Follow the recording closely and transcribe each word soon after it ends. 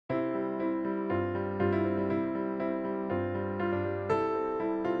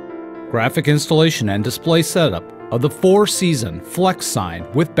Graphic installation and display setup of the 4-season Flex sign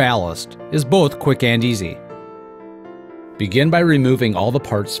with Ballast is both quick and easy. Begin by removing all the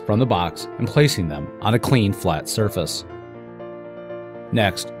parts from the box and placing them on a clean, flat surface.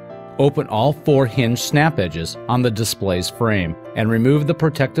 Next, open all 4 hinge snap edges on the display's frame and remove the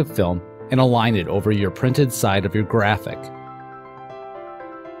protective film and align it over your printed side of your graphic.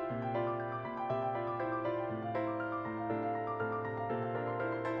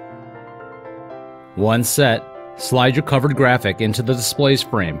 Once set, slide your covered graphic into the display's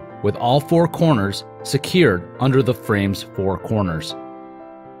frame with all 4 corners secured under the frame's 4 corners.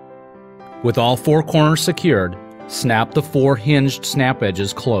 With all 4 corners secured, snap the 4 hinged snap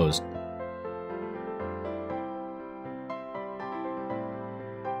edges closed.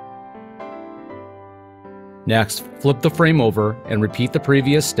 Next, flip the frame over and repeat the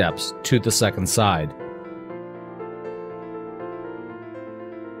previous steps to the second side.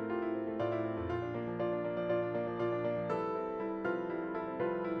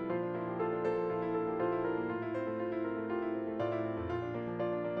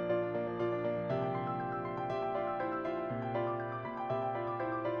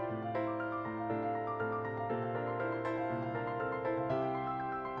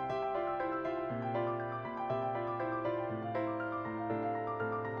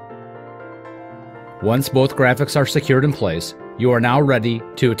 Once both graphics are secured in place, you are now ready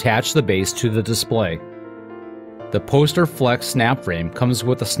to attach the base to the display. The Poster Flex snap frame comes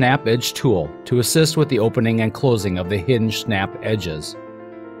with a snap edge tool to assist with the opening and closing of the hinge snap edges.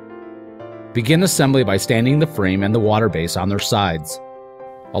 Begin assembly by standing the frame and the water base on their sides.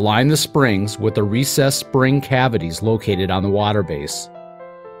 Align the springs with the recessed spring cavities located on the water base.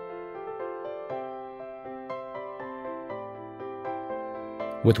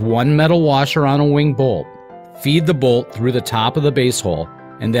 With one metal washer on a wing bolt, feed the bolt through the top of the base hole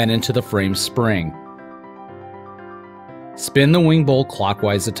and then into the frame spring. Spin the wing bolt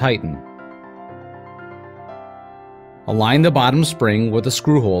clockwise to tighten. Align the bottom spring with the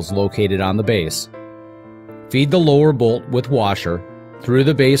screw holes located on the base. Feed the lower bolt with washer through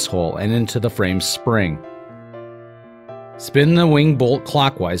the base hole and into the frame spring. Spin the wing bolt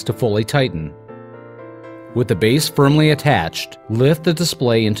clockwise to fully tighten. With the base firmly attached, lift the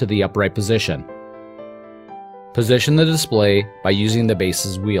display into the upright position. Position the display by using the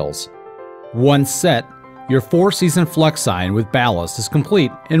base's wheels. Once set, your 4-season Flex sign with Ballast is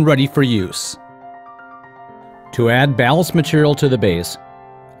complete and ready for use. To add ballast material to the base,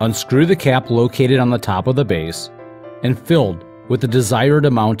 unscrew the cap located on the top of the base and filled with the desired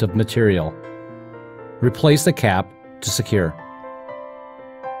amount of material. Replace the cap to secure.